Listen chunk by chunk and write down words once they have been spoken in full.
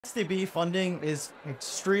SDP funding is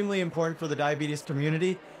extremely important for the diabetes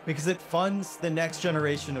community because it funds the next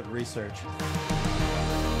generation of research.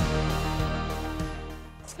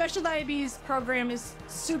 Special diabetes program is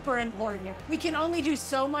super important. We can only do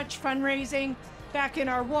so much fundraising back in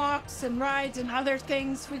our walks and rides and other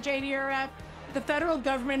things with JDRF. The federal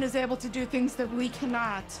government is able to do things that we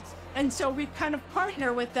cannot. And so we kind of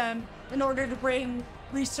partner with them in order to bring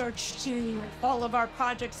research to all of our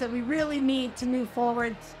projects that we really need to move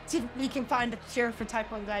forward so we can find a cure for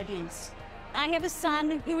type 1 diabetes. I have a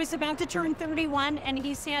son who is about to turn 31, and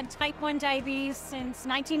he's had type 1 diabetes since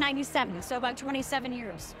 1997, so about 27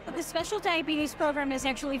 years. The special diabetes program is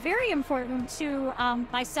actually very important to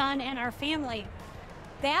my son and our family.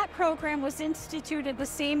 That program was instituted the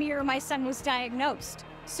same year my son was diagnosed.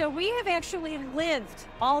 So we have actually lived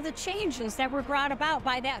all the changes that were brought about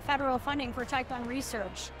by that federal funding for type 1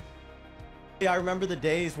 research. I remember the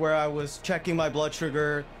days where I was checking my blood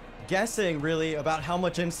sugar, guessing really about how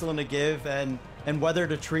much insulin to give and whether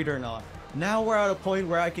to treat or not. Now we're at a point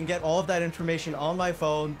where I can get all of that information on my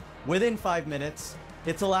phone within 5 minutes.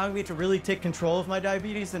 It's allowing me to really take control of my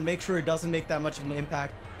diabetes and make sure it doesn't make that much of an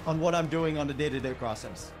impact on what I'm doing on the day-to-day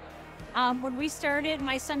process. When we started,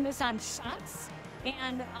 my son was on shots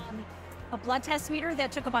and a blood test meter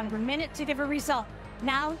that took about a minute to give a result.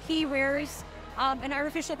 Now he wears an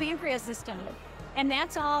artificial pancreas system. And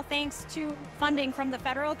that's all thanks to funding from the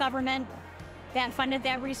federal government that funded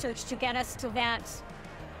that research to get us to that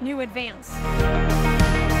new advance.